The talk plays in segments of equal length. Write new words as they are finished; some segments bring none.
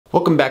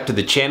Welcome back to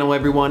the channel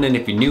everyone, and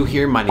if you're new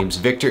here, my name's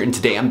Victor and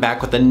today I'm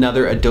back with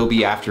another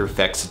Adobe After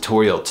Effects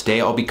tutorial. Today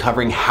I'll be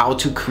covering how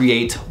to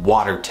create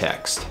water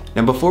text.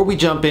 Now before we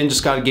jump in,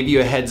 just gotta give you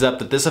a heads up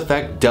that this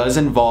effect does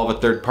involve a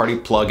third-party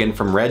plugin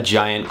from Red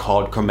Giant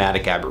called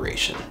Chromatic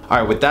Aberration.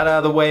 Alright, with that out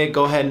of the way,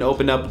 go ahead and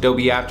open up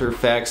Adobe After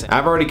Effects.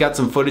 I've already got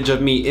some footage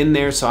of me in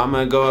there, so I'm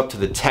gonna go up to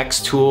the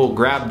text tool,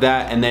 grab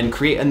that, and then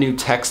create a new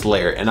text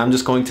layer, and I'm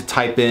just going to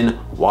type in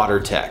water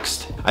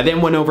text. I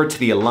then went over to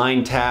the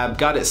Align tab,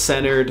 got it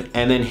centered,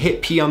 and then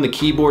hit P on the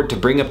keyboard to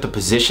bring up the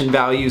position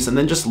values, and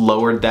then just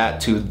lowered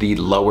that to the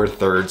lower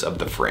thirds of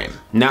the frame.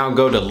 Now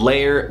go to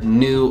Layer,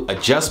 New,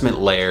 Adjustment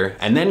Layer,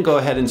 and then go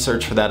ahead and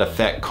search for that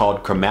effect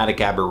called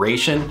Chromatic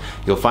Aberration.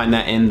 You'll find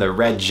that in the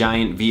Red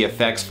Giant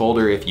VFX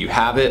folder if you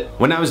have it.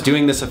 When I was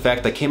doing this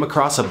effect, I came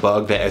across a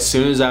bug that as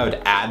soon as I would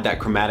add that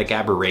chromatic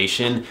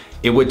aberration,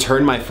 it would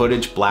turn my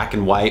footage black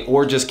and white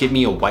or just give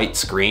me a white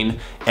screen,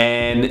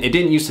 and it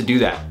didn't used to do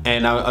that.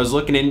 And I was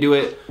looking into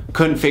it,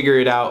 couldn't figure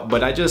it out,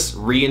 but I just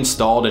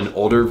reinstalled an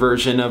older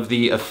version of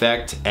the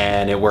effect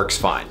and it works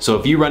fine. So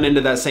if you run into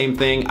that same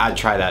thing, I'd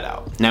try that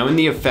out. Now in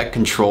the effect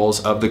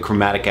controls of the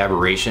chromatic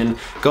aberration,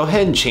 go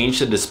ahead and change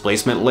the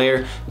displacement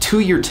layer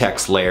to your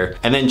text layer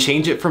and then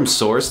change it from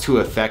source to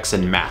effects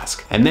and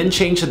mask. And then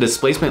change the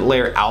displacement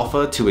layer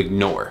alpha to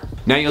ignore.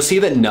 Now you'll see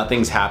that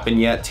nothing's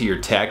happened yet to your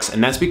text,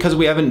 and that's because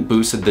we haven't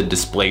boosted the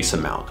displace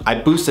amount. I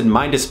boosted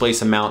my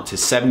displace amount to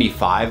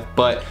 75,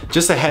 but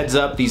just a heads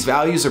up, these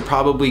values are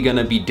probably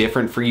gonna be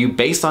different for you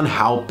based on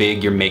how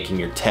big you're making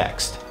your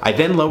text. I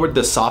then lowered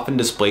the soften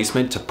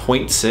displacement to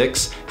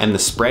 0.6 and the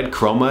spread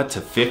chroma to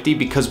 50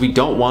 because we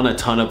don't want a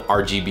ton of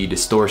RGB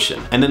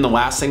distortion. And then the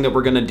last thing that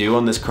we're gonna do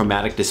on this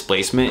chromatic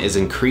displacement is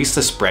increase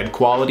the spread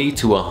quality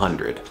to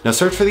 100. Now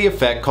search for the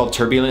effect called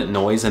turbulent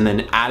noise and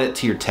then add it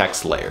to your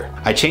text layer.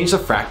 I changed the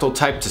fractal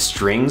type to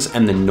strings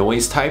and the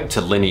noise type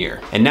to linear.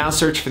 And now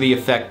search for the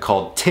effect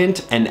called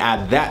tint and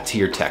add that to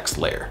your text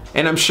layer.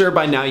 And I'm sure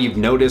by now you've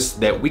noticed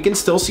that we can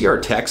still see our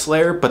text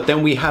layer, but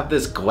then we have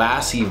this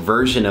glassy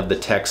version of the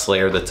text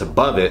layer that's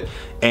above it,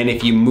 and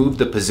if you move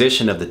the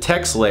position of the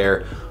text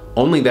layer,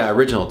 only that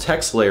original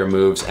text layer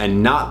moves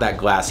and not that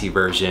glassy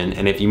version,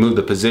 and if you move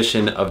the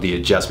position of the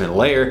adjustment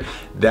layer,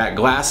 that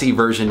glassy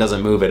version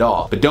doesn't move at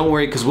all. But don't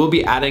worry, because we'll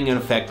be adding an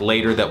effect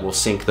later that will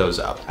sync those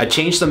up. I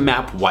changed the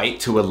map white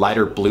to a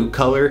lighter blue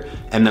color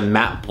and the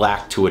map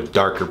black to a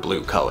darker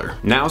blue color.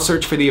 Now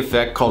search for the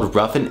effect called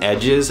roughen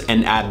edges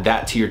and add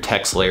that to your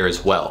text layer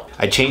as well.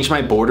 I changed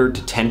my border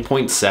to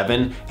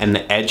 10.7 and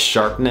the edge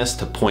sharpness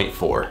to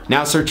 0.4.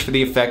 Now search for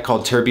the effect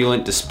called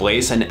turbulent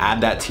displace and add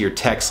that to your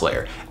text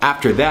layer.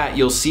 After that,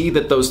 you'll see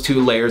that those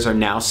two layers are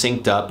now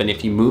synced up, and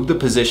if you move the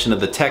position of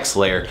the text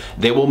layer,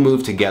 they will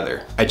move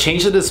together. I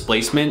changed the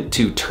displacement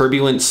to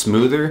turbulent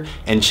smoother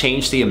and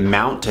changed the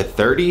amount to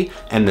 30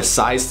 and the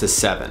size to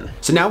 7.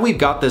 So now we've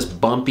got this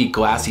bumpy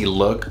glassy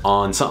look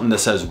on something that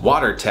says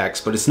water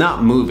text, but it's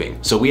not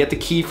moving. So we have to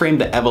keyframe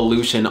the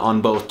evolution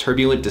on both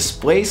turbulent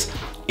displace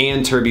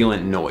and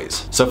turbulent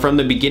noise. So from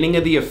the beginning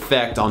of the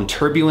effect on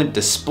turbulent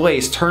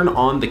displace, turn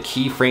on the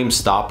keyframe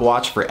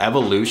stopwatch for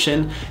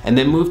evolution and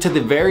then move to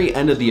the very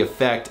end of the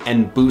effect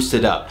and boost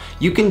it up.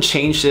 You can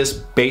change this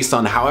based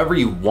on however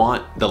you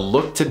want the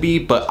look to be,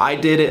 but I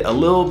did it a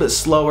little bit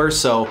slower,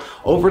 so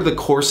over the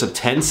course of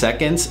 10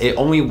 seconds, it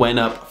only went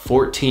up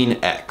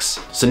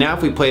 14x. So now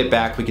if we play it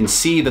back, we can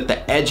see that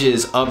the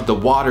edges of the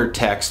water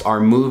text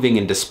are moving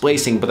and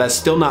displacing, but that's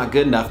still not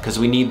good enough because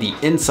we need the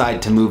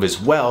inside to move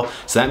as well.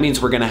 So that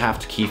means we're gonna have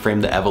to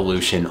keyframe the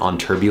evolution on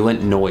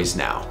turbulent noise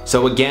now.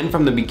 So again,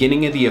 from the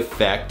beginning of the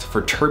effect,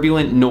 for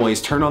turbulent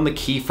noise, turn on the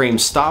keyframe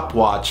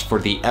stopwatch for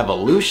the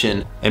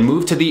evolution and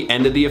move to the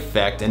end of the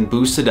effect and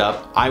boost it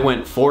up. I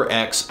went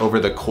 4x over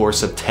the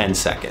course of 10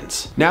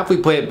 seconds. Now if we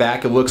play it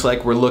back, it looks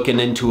like we're looking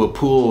into a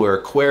pool or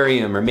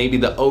aquarium or maybe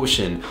the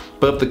ocean.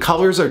 But if the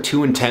colors are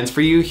too intense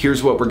for you,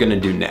 here's what we're gonna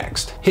do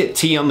next. Hit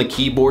T on the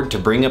keyboard to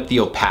bring up the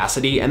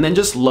opacity and then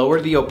just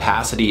lower the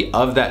opacity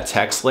of that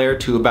text layer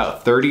to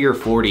about 30 or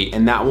 40,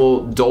 and that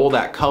will dull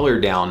that color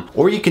down.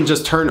 Or you can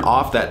just turn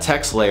off that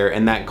text layer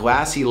and that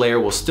glassy layer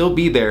will still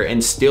be there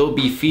and still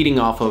be feeding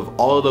off of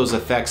all of those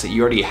effects that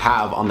you already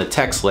have on the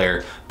text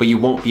layer, but you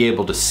won't be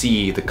able to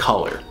see the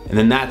color. And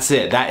then that's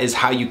it. That is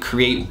how you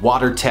create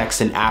water text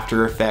in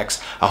After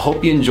Effects. I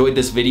hope you enjoyed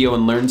this video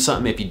and learned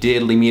something. If you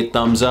did, leave me a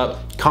thumbs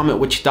up, comment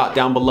what you thought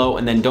down below,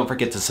 and then don't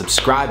forget to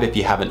subscribe if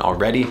you haven't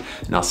already,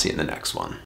 and I'll see you in the next one.